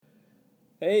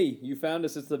Hey, you found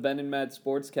us. It's the Ben and Matt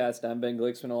Sportscast. I'm Ben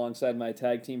Glicksman alongside my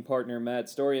tag team partner, Matt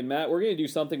Story. And Matt, we're going to do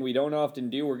something we don't often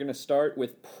do. We're going to start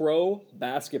with pro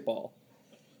basketball.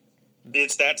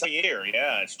 It's that time of year,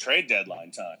 yeah. It's trade deadline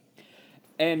time.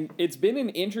 And it's been an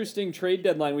interesting trade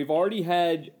deadline. We've already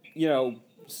had,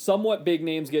 somewhat big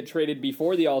names get traded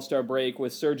before the All-Star break,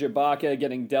 with Serge Ibaka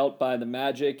getting dealt by the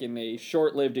Magic in a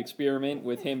short-lived experiment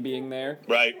with him being there.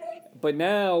 Right. But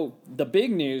now, the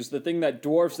big news, the thing that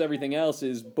dwarfs everything else,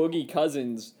 is Boogie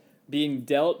Cousins being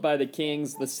dealt by the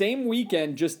Kings the same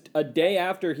weekend, just a day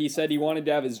after he said he wanted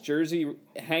to have his jersey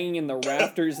hanging in the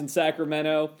rafters in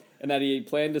Sacramento, and that he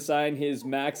planned to sign his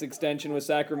max extension with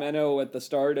Sacramento at the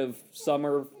start of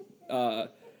summer.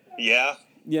 Yeah.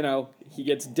 He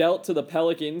gets dealt to the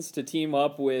Pelicans to team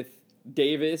up with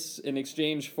Davis in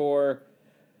exchange for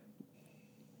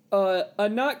a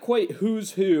not quite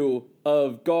who's who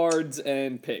of guards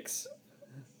and picks.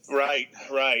 Right.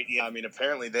 Yeah, I mean,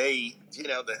 apparently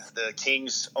the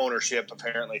Kings ownership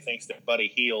apparently thinks that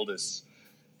Buddy Hield is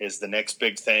the next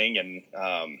big thing,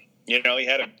 and he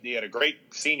had a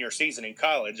great senior season in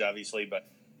college, obviously, but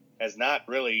has not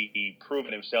really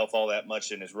proven himself all that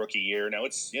much in his rookie year. Now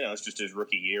it's just his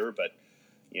rookie year, but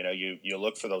you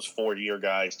look for those 4-year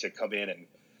guys to come in and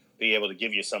be able to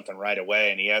give you something right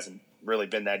away, and he hasn't really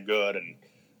been that good. And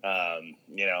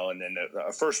and then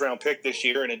a first-round pick this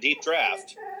year in a deep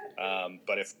draft.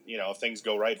 But if things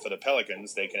go right for the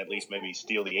Pelicans, they can at least maybe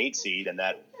steal the 8 seed, and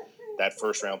that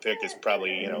first-round pick is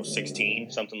probably 16,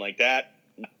 something like that.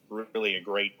 Not really a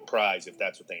great prize if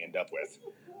that's what they end up with.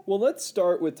 Well, let's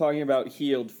start with talking about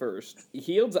Hield first.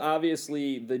 Hield's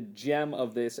obviously the gem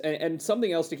of this, and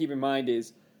something else to keep in mind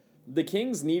is the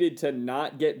Kings needed to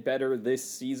not get better this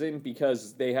season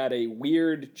because they had a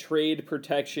weird trade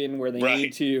protection where they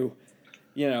need to,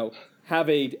 have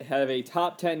a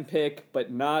top 10 pick,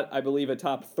 but not, I believe, a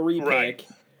top 3 pick.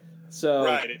 So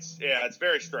it's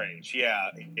very strange.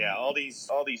 Yeah. All these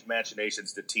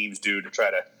machinations that teams do to try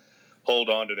to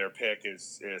hold on to their pick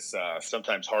is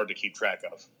sometimes hard to keep track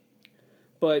of.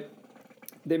 But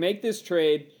they make this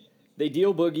trade. They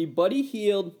deal Boogie. Buddy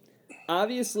Hield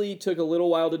obviously took a little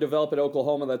while to develop at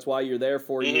Oklahoma. That's why you're there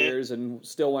 4 years and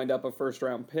still wind up a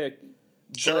first-round pick.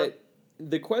 Sure. But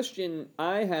the question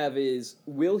I have is,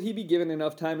 will he be given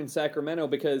enough time in Sacramento?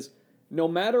 Because no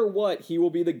matter what, he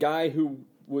will be the guy who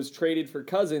was traded for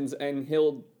Cousins, and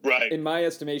he'll, in my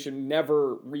estimation,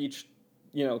 never reach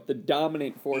the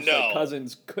dominant force that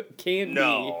Cousins can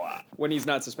be when he's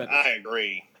not suspended. I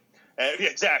agree.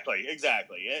 Exactly.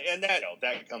 And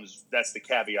that's the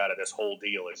caveat of this whole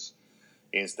deal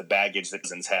is the baggage that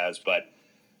Cousins has. But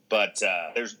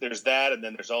there's that, and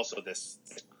then there's also this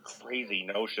crazy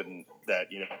notion that,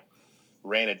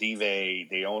 Rana Dive,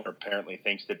 the owner, apparently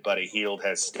thinks that Buddy Hield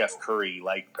has Steph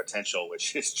Curry-like potential,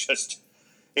 which is just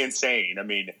insane. I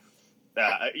mean,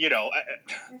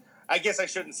 I guess I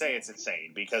shouldn't say it's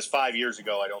insane, because 5 years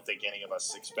ago, I don't think any of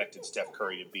us expected Steph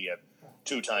Curry to be a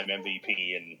 2-time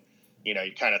MVP, and you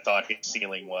kind of thought his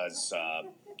ceiling was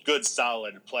good,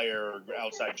 solid player,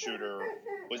 outside shooter,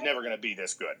 was never going to be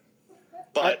this good.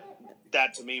 But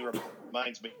that to me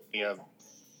reminds me of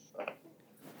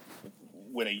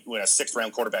when a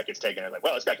 6th-round quarterback gets taken, I'm like,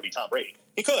 well, this guy could be Tom Brady.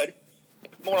 He could.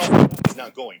 More often, he's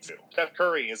not going to. Steph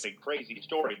Curry is a crazy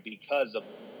story because of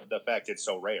the fact it's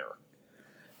so rare.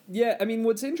 Yeah, I mean,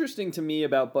 what's interesting to me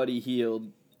about Buddy Hield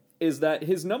is that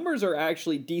his numbers are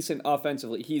actually decent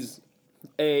offensively. He's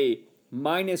a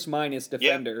minus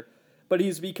defender, but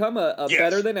he's become a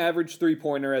better than average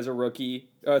three-pointer as a rookie,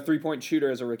 three-point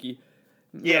shooter as a rookie.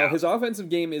 His offensive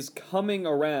game is coming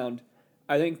around.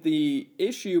 I think the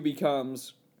issue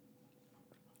becomes,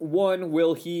 one,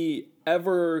 will he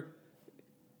ever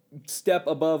step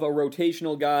above a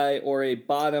rotational guy or a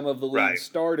bottom of the league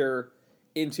starter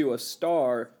into a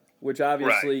star, which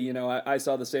obviously, I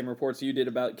saw the same reports you did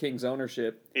about Kings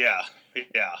ownership. Yeah.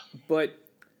 But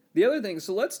the other thing,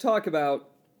 so let's talk about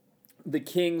the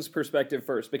Kings' perspective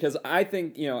first, because I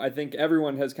think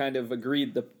everyone has kind of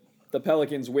agreed the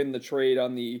Pelicans win the trade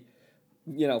on the,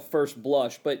 first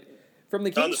blush. But from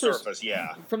the Kings' surface,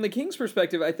 from the Kings'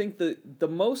 perspective, I think the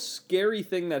most scary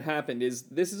thing that happened is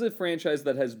this is a franchise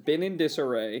that has been in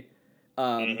disarray.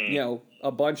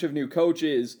 A bunch of new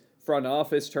coaches, front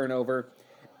office turnover.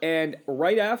 And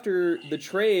right after the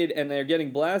trade and they're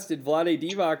getting blasted, Vlade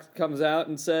Divac comes out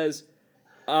and says,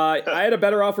 I had a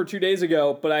better offer 2 days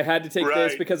ago, but I had to take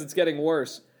this because it's getting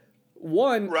worse.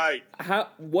 One,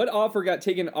 what offer got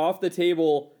taken off the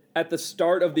table at the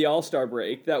start of the All-Star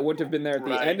break that wouldn't have been there at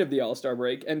the end of the All-Star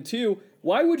break? And two,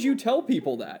 why would you tell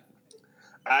people that?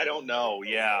 I don't know.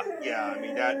 Yeah. I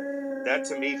mean, that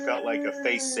to me felt like a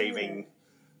face-saving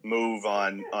move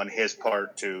on his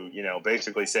part to,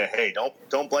 basically say, hey,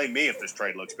 don't blame me if this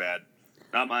trade looks bad.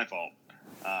 Not my fault.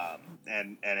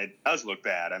 And it does look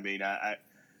bad. I mean, I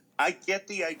get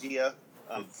the idea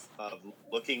of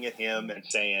looking at him and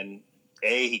saying,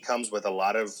 A, he comes with a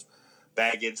lot of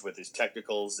baggage with his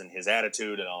technicals and his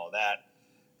attitude and all of that.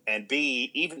 And B,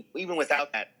 even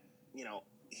without that,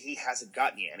 he hasn't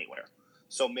gotten you anywhere.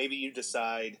 So maybe you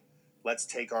decide, let's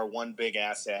take our one big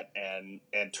asset and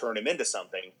turn him into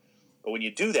something. But when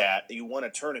you do that, you want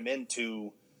to turn him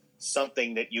into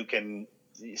something that you can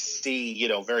see,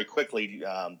 very quickly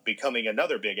becoming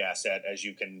another big asset as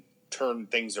you can turn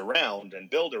things around and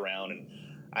build around. And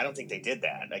I don't think they did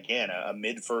that. Again, a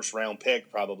mid-first round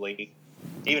pick probably,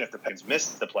 even if the Pens miss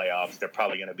the playoffs, they're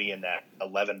probably going to be in that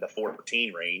 11 to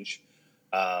 14 range.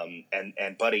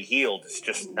 And Buddy Hield is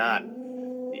just not,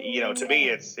 to me,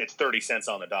 it's 30 cents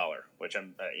on the dollar, which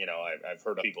I've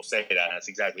heard people say that. And that's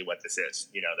exactly what this is.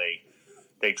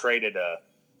 They traded a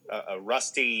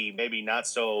rusty, maybe not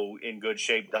so in good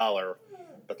shape dollar,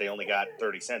 but they only got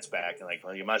 30 cents back.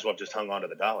 And you might as well have just hung on to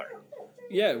the dollar.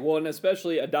 Yeah, well, and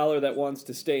especially a dollar that wants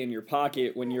to stay in your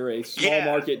pocket when you're a small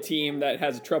market team that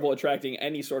has trouble attracting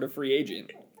any sort of free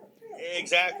agent.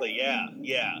 Exactly. Yeah.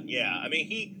 I mean,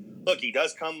 he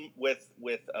does come with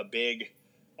a big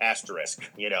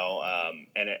asterisk,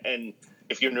 and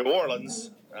if you're New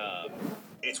Orleans,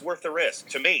 it's worth the risk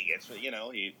to me. It's,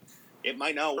 it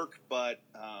might not work, but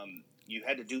you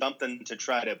had to do something to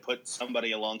try to put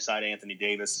somebody alongside Anthony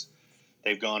Davis.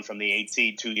 They've gone from the 8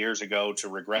 seed 2 years ago to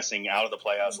regressing out of the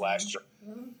playoffs last year.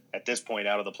 At this point,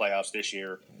 out of the playoffs this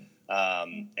year.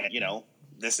 And,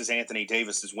 this is Anthony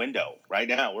Davis's window. Right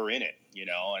now, we're in it,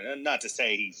 And not to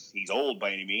say he's old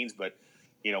by any means, but,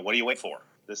 what do you wait for?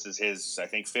 This is his, I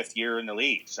think, 5th year in the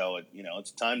league. So,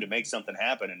 it's time to make something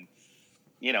happen. And,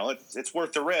 it's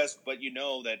worth the risk, but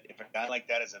that if a guy like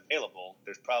that is available,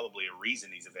 there's probably a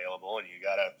reason he's available, and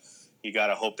you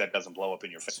gotta hope that doesn't blow up in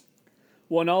your face.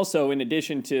 Well, and also, in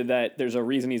addition to that, there's a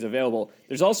reason he's available.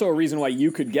 There's also a reason why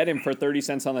you could get him for 30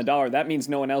 cents on the dollar. That means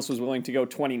no one else was willing to go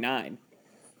 29.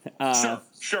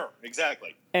 Sure,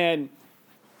 exactly. And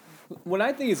what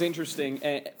I think is interesting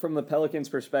from the Pelicans'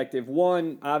 perspective,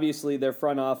 one, obviously their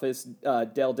front office,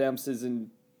 Dell Demps, is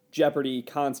in jeopardy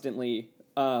constantly.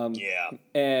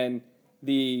 And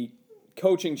the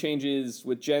coaching changes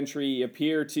with Gentry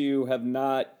appear to have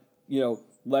not,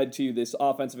 led to this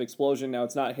offensive explosion. Now,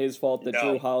 it's not his fault that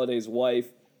Drew Holiday's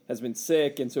wife has been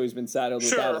sick, and so he's been saddled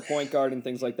without a point guard and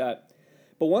things like that.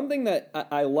 But one thing that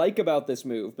I like about this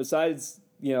move, besides,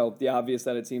 the obvious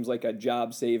that it seems like a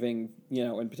job-saving,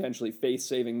 and potentially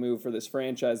face-saving move for this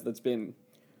franchise that's been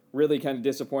really kind of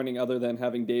disappointing other than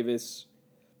having Davis,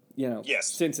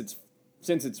 since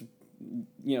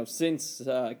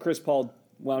Chris Paul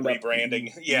wound up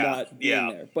rebranding, not being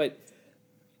there. But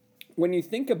when you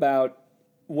think about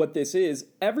what this is,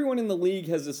 everyone in the league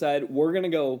has decided we're going to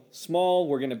go small.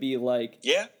 We're going to be like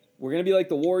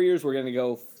the Warriors. We're going to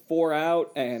go 4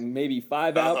 out and maybe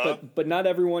 5 out, but not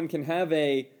everyone can have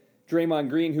a Draymond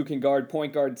Green who can guard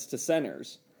point guards to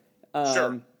centers.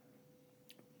 It's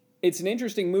an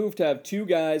interesting move to have 2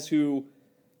 guys who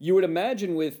you would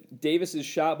imagine with Davis's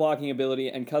shot blocking ability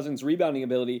and Cousins' rebounding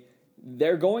ability,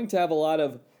 they're going to have a lot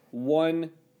of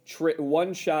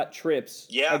one-shot trips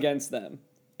against them.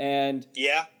 And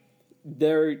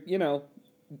they're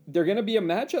going to be a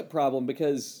matchup problem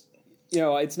because,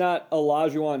 it's not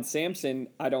Olajuwon Sampson,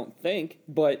 I don't think,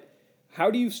 but how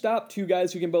do you stop 2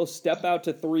 guys who can both step out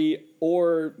to 3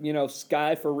 or,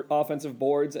 sky for offensive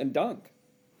boards and dunk?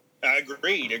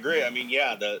 Agreed. I mean,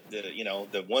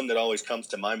 the one that always comes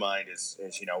to my mind is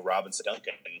Robinson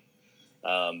Duncan.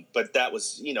 But that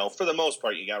was, for the most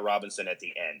part, you got Robinson at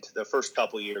the end. The first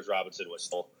couple of years, Robinson was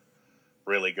still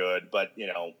really good, but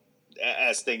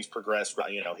as things progressed,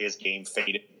 his game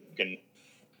faded and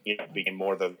became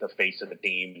more the face of the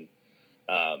team.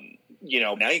 Now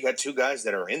you got 2 guys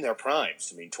that are in their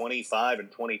primes. I mean, 25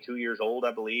 and 22 years old,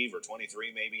 I believe, or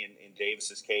 23 maybe in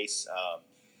Davis's case.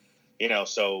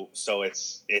 So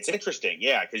it's interesting,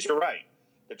 because you're right.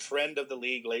 The trend of the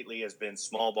league lately has been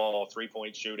small ball,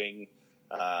 3-point shooting.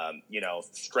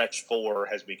 Stretch 4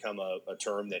 has become a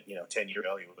term that 10 years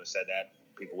ago you would have said that.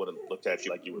 People would have looked at you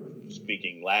like you were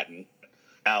speaking Latin.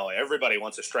 Now everybody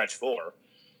wants a stretch 4.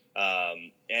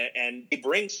 And they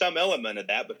bring some element of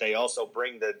that, but they also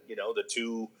bring the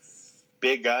 2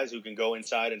 big guys who can go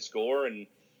inside and score, and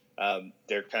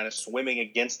they're kind of swimming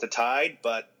against the tide.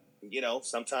 But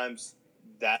sometimes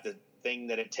that's the thing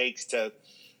that it takes to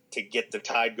get the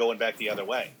tide going back the other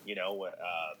way.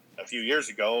 A few years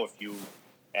ago, if you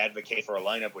advocate for a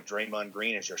lineup with Draymond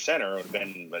Green as your center. It would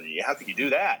have been, but how could you do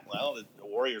that? Well, the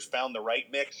Warriors found the right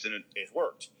mix, and it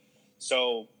worked.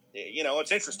 So,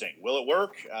 it's interesting. Will it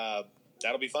work?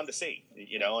 That'll be fun to see.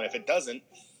 And if it doesn't,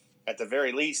 at the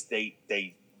very least,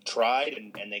 they tried,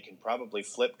 and they can probably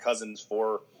flip Cousins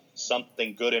for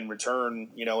something good in return,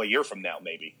 a year from now,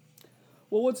 maybe.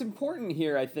 Well, what's important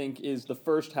here, I think, is the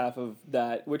first half of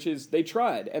that, which is they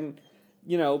tried. And,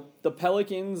 the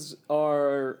Pelicans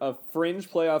are a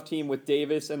fringe playoff team with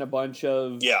Davis and a bunch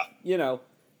of,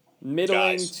 middling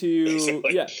guys, to,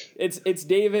 basically. yeah, it's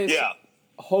Davis. Yeah.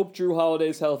 Hope Drew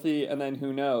Holiday's healthy, and then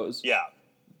who knows? Yeah.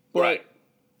 But,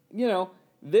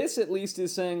 this at least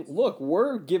is saying, look,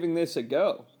 we're giving this a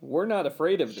go. We're not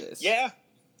afraid of this. Yeah.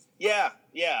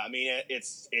 I mean,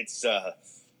 it's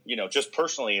just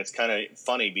personally, it's kind of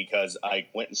funny because I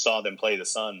went and saw them play the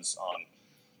Suns on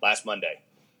last Monday.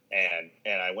 And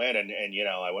I went and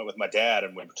I went with my dad,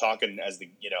 and we were talking as the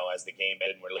game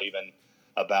ended and we're leaving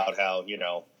about how,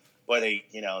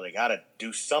 they got to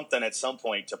do something at some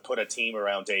point to put a team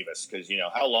around Davis. Because,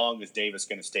 how long is Davis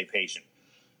going to stay patient?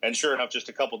 And sure enough, just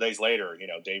a couple days later,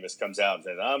 Davis comes out and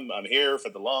says, I'm here for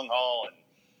the long haul.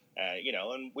 And,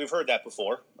 and we've heard that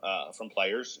before from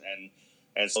players.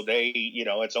 And so they,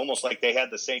 it's almost like they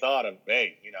had the same thought of,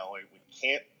 hey,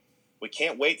 we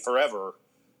can't wait forever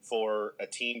for a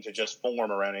team to just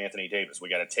form around Anthony Davis. We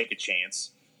got to take a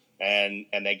chance. And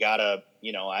they got to,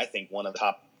 I think one of the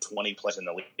top 20 players in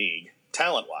the league,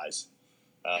 talent-wise.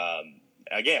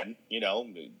 Again,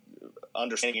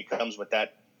 understanding it comes with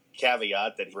that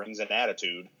caveat that he brings an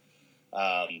attitude.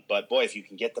 But, boy, if you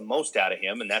can get the most out of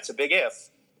him, and that's a big if,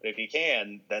 but if you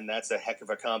can, then that's a heck of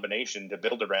a combination to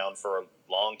build around for a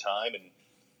long time and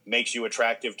makes you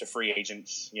attractive to free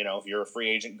agents. If you're a free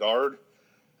agent guard,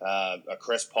 a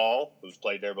Chris Paul, who's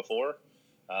played there before,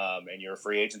 and you're a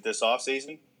free agent this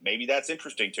offseason, maybe that's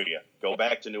interesting to you. Go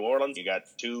back to New Orleans. You got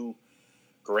two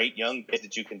great young kids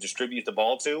that you can distribute the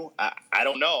ball to. I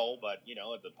don't know, but,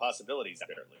 the possibilities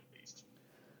there at least.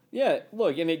 Yeah,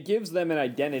 look, and it gives them an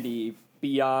identity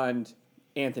beyond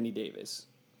Anthony Davis.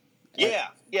 Yeah,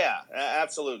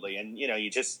 absolutely. And,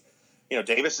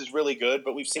 Davis is really good,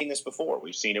 but we've seen this before.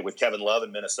 We've seen it with Kevin Love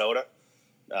in Minnesota.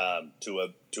 To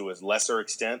a lesser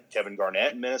extent, Kevin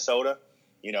Garnett in Minnesota.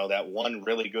 That one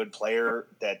really good player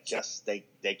that just they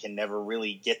can never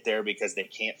really get there because they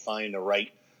can't find the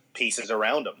right pieces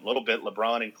around him. A little bit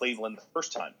LeBron in Cleveland the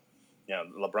first time.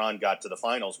 LeBron got to the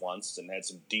finals once and had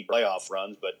some deep playoff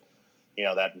runs, but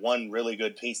that one really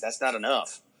good piece, that's not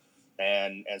enough.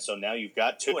 And so now you've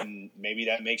got two, and maybe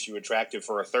that makes you attractive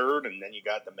for a third, and then you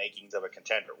got the makings of a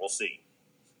contender. We'll see.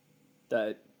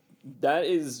 That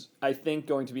is, I think,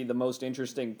 going to be the most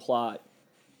interesting plot.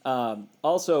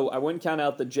 Also, I wouldn't count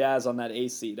out the Jazz on that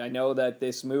ace seed. I know that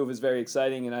this move is very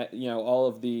exciting, and all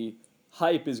of the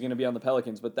hype is going to be on the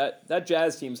Pelicans. But that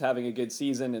Jazz team's having a good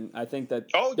season, and I think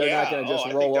that they're not going to just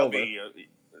roll over.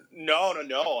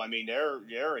 No. I mean,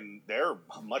 they're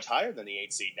much higher than the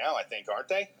 8 seed now. I think, aren't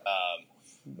they?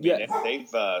 Yeah,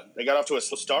 they got off to a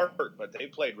slow start, but they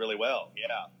played really well. Yeah.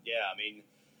 I mean,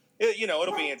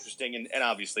 it'll be interesting, and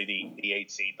obviously the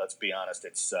 8 seed. Let's be honest,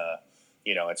 it's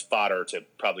it's fodder to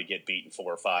probably get beaten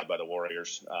 4 or 5 by the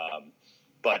Warriors.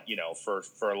 But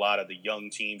for a lot of the young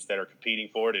teams that are competing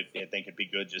for it, I think it'd be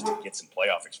good just to get some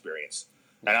playoff experience.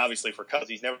 And obviously for Cousins,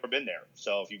 he's never been there,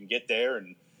 so if you can get there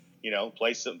and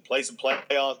play some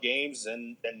playoff games,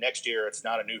 and then next year it's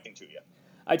not a new thing to you.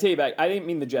 I take you back. I didn't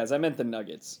mean the Jazz. I meant the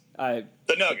Nuggets. The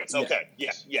Nuggets. Okay.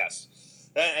 Yeah. Yes.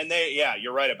 And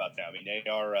you're right about that. I mean,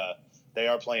 they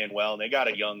are playing well, and they got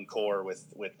a young core with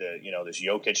the this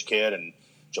Jokic kid and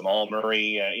Jamal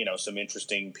Murray. Some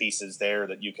interesting pieces there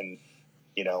that you can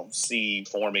see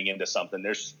forming into something.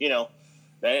 There's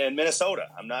and Minnesota.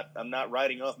 I'm not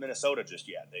writing off Minnesota just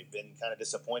yet. They've been kind of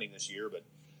disappointing this year, but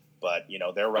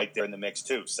they're right there in the mix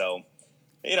too. So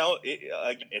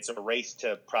it's a race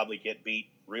to probably get beat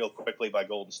real quickly by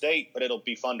Golden State, but it'll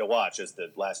be fun to watch as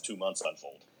the last 2 months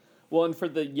unfold. Well, and for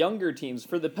the younger teams,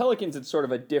 for the Pelicans, it's sort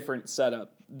of a different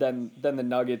setup than the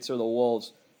Nuggets or the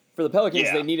Wolves. For the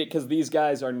Pelicans, They need it because these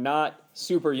guys are not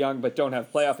super young but don't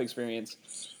have playoff experience.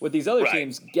 With these other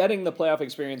teams, getting the playoff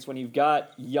experience when you've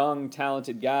got young,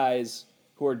 talented guys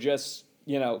who are just,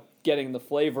 getting the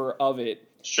flavor of it.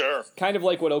 Sure. Kind of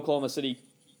like what Oklahoma City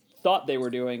thought they were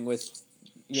doing with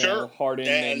Harden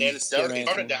and it started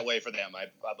that way for them. I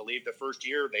believe the first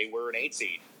year they were an 8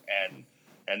 seed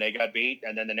and they got beat,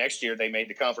 and then the next year they made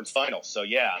the conference finals. So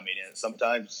yeah, I mean,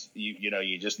 sometimes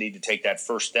you just need to take that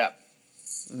first step.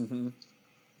 Mm-hmm.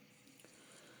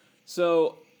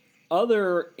 So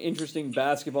other interesting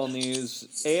basketball news,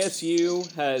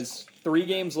 ASU has 3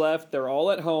 games left. They're all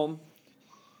at home.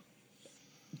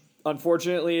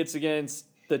 Unfortunately, it's against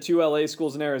the 2 LA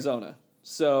schools in Arizona.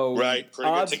 So right,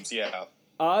 pretty good teams, yeah.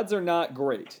 Odds are not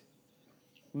great.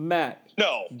 Matt,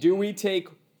 no. Do we take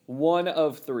one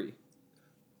of 3?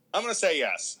 I'm going to say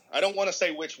yes. I don't want to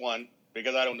say which one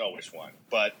because I don't know which one.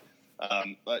 But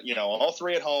all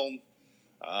 3 at home.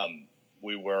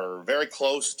 We were very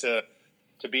close to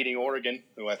beating Oregon,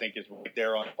 who I think is right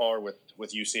there on par with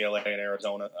UCLA and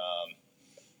Arizona.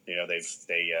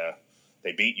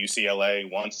 They beat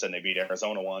UCLA once and they beat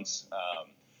Arizona once,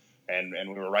 and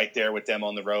we were right there with them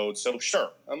on the road. So sure,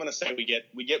 I'm going to say we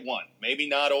get one, maybe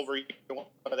not over one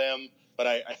of them, but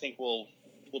I think we'll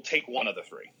take one of the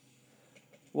 3.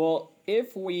 Well,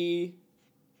 if we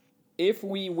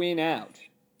win out,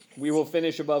 we will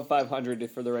finish above 500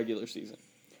 for the regular season.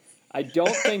 I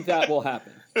don't think that will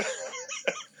happen.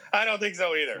 I don't think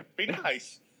so either. Be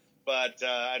nice, but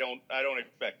I don't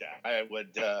expect that. I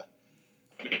would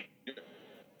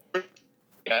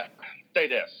say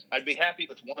this: I'd be happy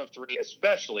with one of 3,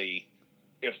 especially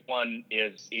if one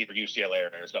is either UCLA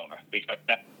or Arizona, because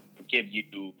that would give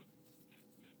you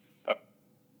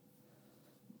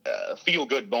a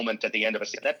feel-good moment at the end of a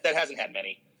season. That hasn't had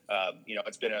many.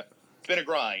 It's been a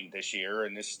grind this year,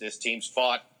 and this team's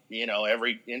fought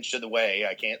every inch of the way.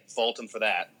 I can't fault them for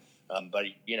that. But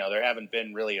there haven't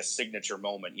been really a signature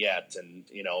moment yet, and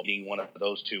being one of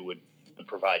those 2 would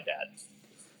provide that.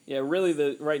 Yeah,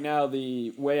 really, right now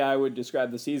the way I would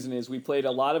describe the season is we played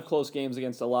a lot of close games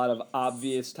against a lot of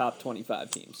obvious top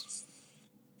 25 teams.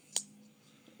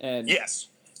 And yes,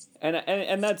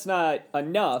 and that's not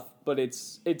enough, but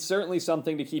it's certainly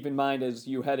something to keep in mind as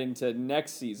you head into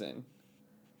next season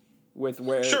with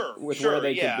where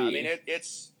they could be. I mean,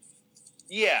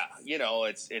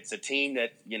 it's a team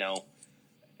that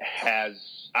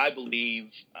has, I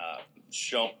believe,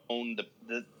 shown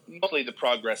mostly the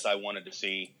progress I wanted to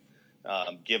see,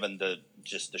 given the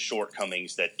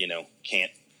shortcomings that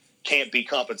can't be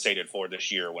compensated for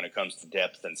this year when it comes to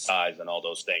depth and size and all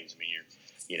those things. I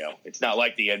mean, it's not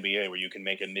like the NBA where you can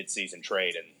make a midseason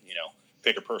trade and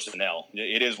figure personnel.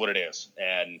 It is what it is,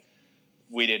 and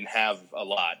we didn't have a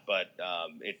lot, but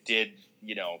it did.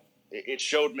 It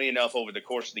showed me enough over the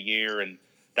course of the year, and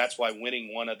that's why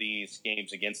winning one of these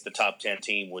games against the top 10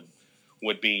 team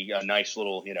would be a nice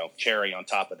little, cherry on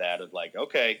top of that. Of like,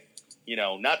 okay,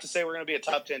 not to say we're going to be a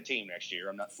top 10 team next year.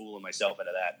 I'm not fooling myself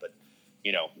into that, but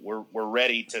we're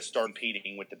ready to start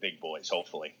competing with the big boys,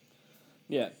 hopefully.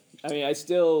 Yeah, I mean,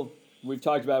 we've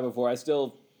talked about it before. I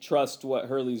still trust what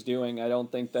Hurley's doing. I don't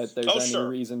think that there's any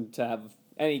reason to have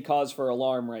any cause for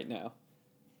alarm right now.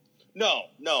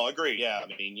 No, agree. Yeah, I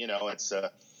mean,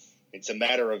 it's a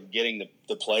matter of getting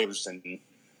the players, and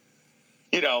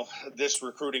this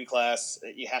recruiting class,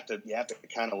 you have to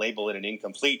kind of label it an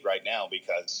incomplete right now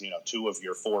because 2 of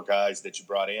your 4 guys that you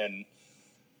brought in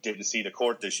didn't see the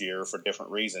court this year for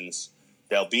different reasons.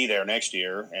 They'll be there next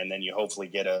year, and then you hopefully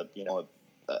get a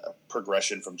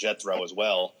progression from Jethro as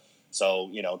well. So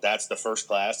that's the first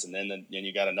class, and then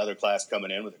you got another class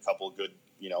coming in with a couple of good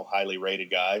highly rated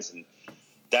guys, and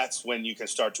that's when you can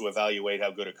start to evaluate how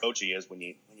good a coach he is when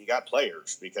you got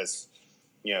players, because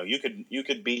you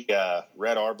could be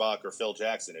Red Auerbach or Phil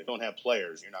Jackson. If you don't have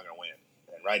players, you're not going to win.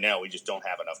 And right now we just don't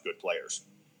have enough good players.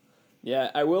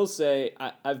 Yeah, I will say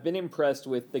I've been impressed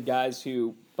with the guys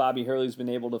who Bobby Hurley's been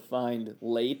able to find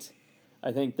late.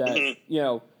 I think that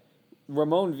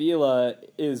Ramon Villa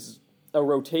is a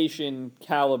rotation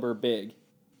caliber big.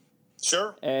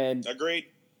 Sure, and agreed.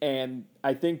 And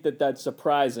I think that that's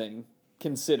surprising,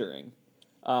 considering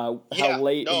how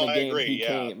late in the game he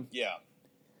came. Yeah.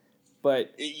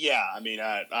 But yeah, I mean,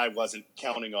 I wasn't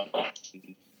counting on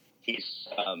him. He's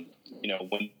been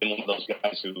one of those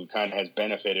guys who kind of has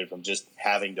benefited from just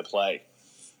having to play,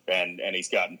 and he's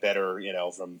gotten better,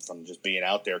 from just being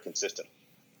out there consistent.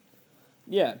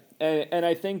 Yeah, and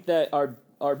I think that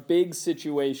our big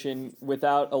situation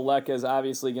without Aleka is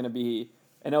obviously going to be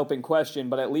an open question,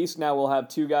 but at least now we'll have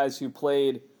 2 guys who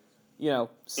played,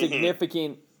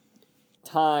 significant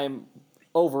time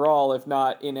overall, if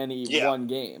not in any one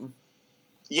game.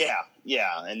 Yeah,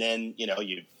 and then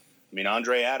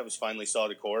Andre Adams finally saw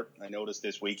the court. I noticed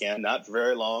this weekend, not for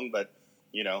very long, but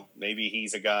maybe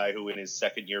he's a guy who in his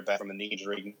second year back from a knee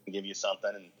injury can give you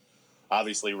something. And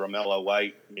obviously Romello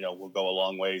White, will go a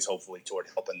long ways, hopefully, toward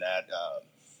helping that.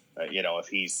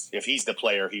 If he's the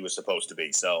player he was supposed to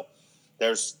be. So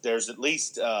there's at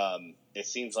least it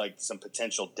seems like some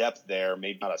potential depth there.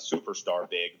 Maybe not a superstar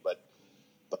big, but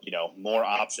more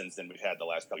options than we've had the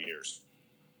last couple of years.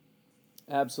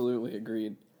 Absolutely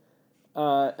agreed.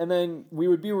 And then we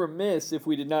would be remiss if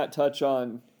we did not touch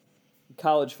on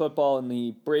college football and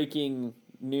the breaking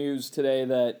news today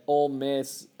that Ole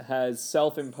Miss has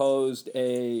self-imposed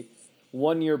a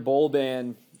one-year bowl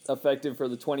ban effective for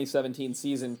the 2017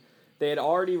 season. They had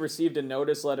already received a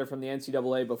notice letter from the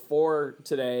NCAA before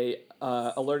today,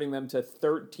 alerting them to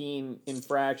 13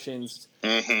 infractions.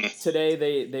 Mm-hmm.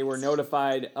 Today, they were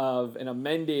notified of an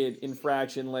amended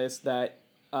infraction list that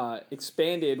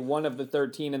expanded one of the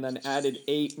 13 and then added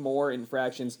 8 more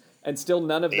infractions. And still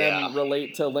none of them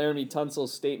relate to Laramie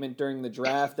Tunsil's statement during the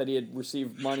draft that he had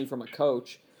received money from a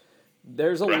coach.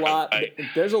 There's a lot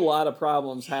of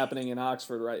problems happening in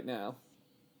Oxford right now.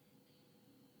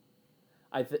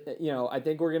 I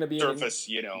think we're going to be surface.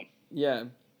 Yeah,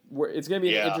 it's going to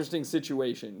be an interesting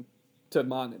situation to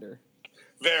monitor.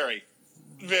 Very,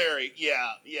 very.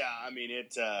 Yeah. I mean,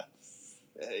 it.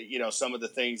 Some of the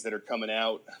things that are coming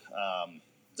out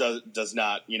does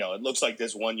not. It looks like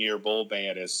this 1-year bowl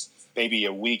ban is maybe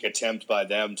a weak attempt by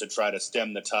them to try to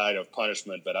stem the tide of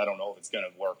punishment, but I don't know if it's going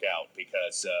to work out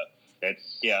because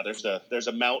there's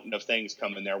a mountain of things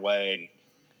coming their way. And,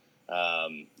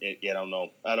 I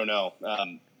don't know.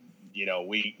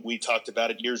 We talked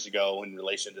about it years ago in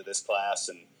relation to this class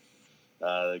and,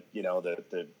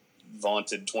 the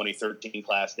vaunted 2013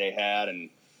 class they had. And,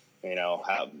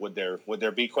 how would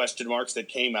there be question marks that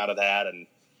came out of that? And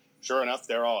sure enough,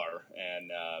 there are. And,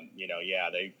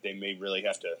 they may really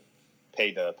have to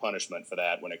pay the punishment for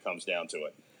that when it comes down to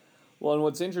it. Well, and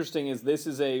what's interesting is this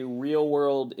is a real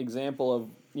world example of,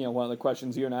 one of the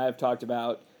questions you and I have talked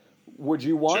about. Would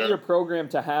you want your program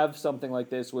to have something like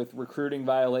this with recruiting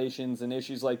violations and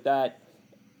issues like that?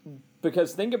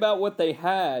 Because think about what they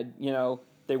had.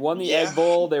 They won the Egg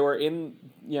Bowl. They were in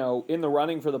the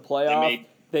running for the playoff.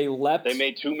 They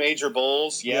made 2 major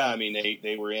bowls. Yeah. I mean,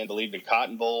 they were in, I believe, the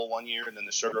Cotton Bowl one year and then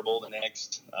the Sugar Bowl the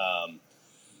next.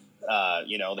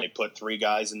 They put 3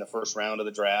 guys in the first round of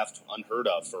the draft, unheard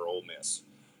of for Ole Miss.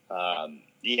 I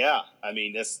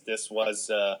mean, this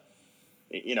was.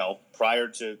 Prior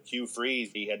to Hugh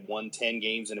Freeze, he had won 10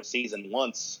 games in a season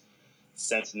once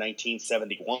since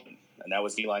 1971, and that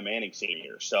was Eli Manning's senior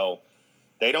year. So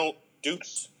they don't do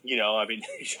this,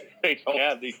 they don't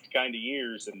have these kind of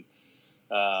years. And,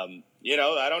 I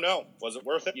don't know. Was it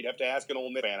worth it? You'd have to ask an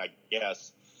Ole Miss fan, I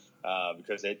guess,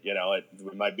 because it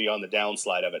might be on the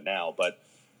downslide of it now. But,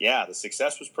 yeah, the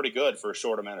success was pretty good for a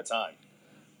short amount of time.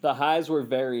 The highs were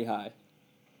very high.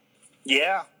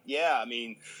 Yeah. I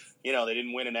mean, they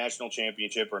didn't win a national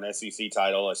championship or an SEC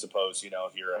title. I suppose,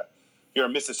 if you're a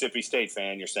Mississippi State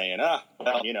fan, you're saying,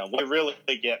 what do you really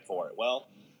get for it? Well,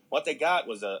 what they got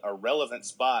was a relevant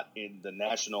spot in the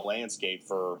national landscape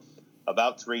for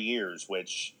about 3 years,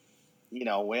 which, we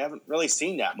haven't really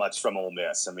seen that much from Ole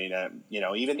Miss. I mean,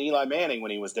 even Eli Manning,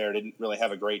 when he was there, didn't really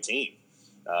have a great team.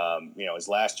 His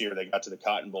last year they got to the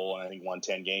Cotton Bowl and I think won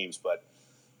 10 games, but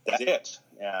that's it.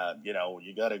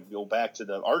 You got to go back to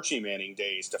the Archie Manning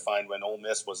days to find when Ole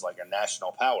Miss was like a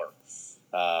national power.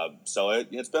 So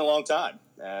it's been a long time,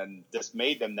 and this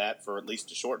made them that for at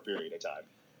least a short period of time.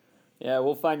 Yeah,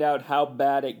 we'll find out how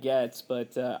bad it gets,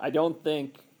 but I don't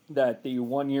think that the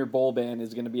 1-year bowl ban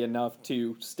is going to be enough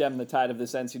to stem the tide of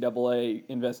this NCAA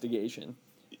investigation.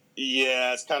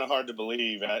 Yeah, it's kind of hard to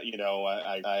believe.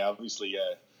 I obviously,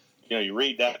 you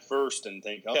read that first and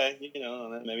think, okay,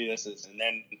 maybe this is, and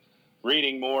then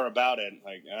reading more about it,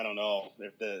 like, I don't know,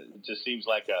 it just seems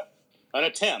like an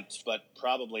attempt, but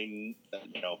probably, a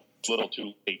little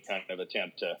too late kind of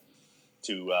attempt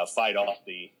to fight off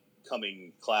the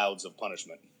coming clouds of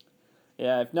punishment.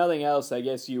 Yeah, if nothing else, I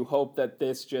guess you hope that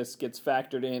this just gets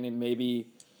factored in and maybe,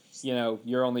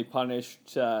 you're only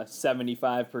punished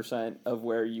 75% of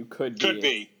where you could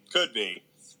be. Could be.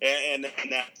 And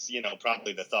that's,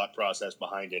 probably the thought process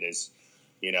behind it is,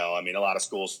 a lot of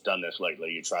schools have done this lately.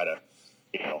 You try to,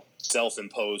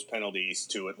 self-impose penalties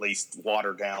to at least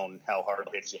water down how hard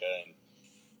it hits you.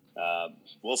 And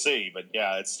we'll see. But,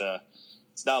 yeah, it's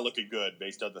not looking good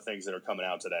based on the things that are coming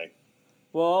out today.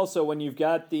 Well, also, when you've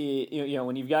got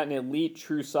when you've got an elite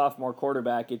true sophomore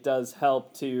quarterback, it does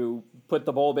help to put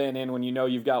the bowl ban in when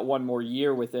you've got one more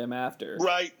year with him after.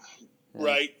 Right.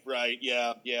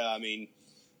 Yeah. I mean,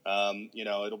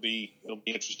 it'll be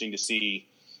interesting to see,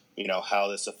 how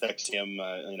this affects him.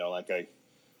 Like I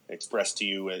expressed to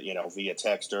you, via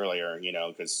text earlier,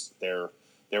 because their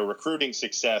recruiting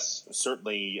success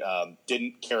certainly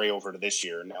didn't carry over to this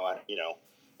year. Now,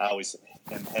 I always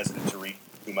am hesitant to read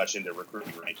too much into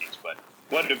recruiting rankings, but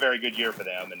wasn't a very good year for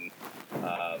them. And,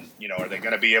 are they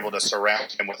going to be able to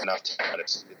surround him with enough talent?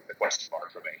 It's a question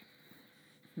mark for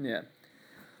me. Yeah.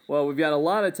 Well, we've got a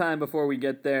lot of time before we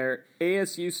get there.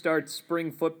 ASU starts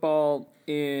spring football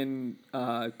in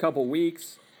a couple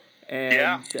weeks,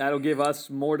 and that'll give us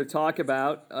more to talk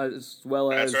about, as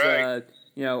well as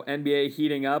NBA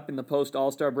heating up in the post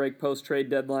All-Star break, post trade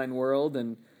deadline world,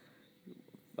 and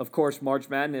of course March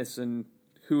Madness and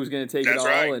who's going to take it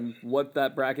all and what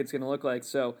that bracket's going to look like.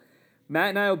 So Matt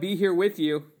and I will be here with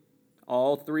you,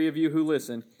 all three of you who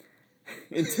listen.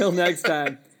 Until next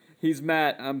time, he's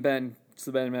Matt. I'm Ben. It's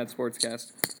the Ben and Matt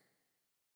Sportscast.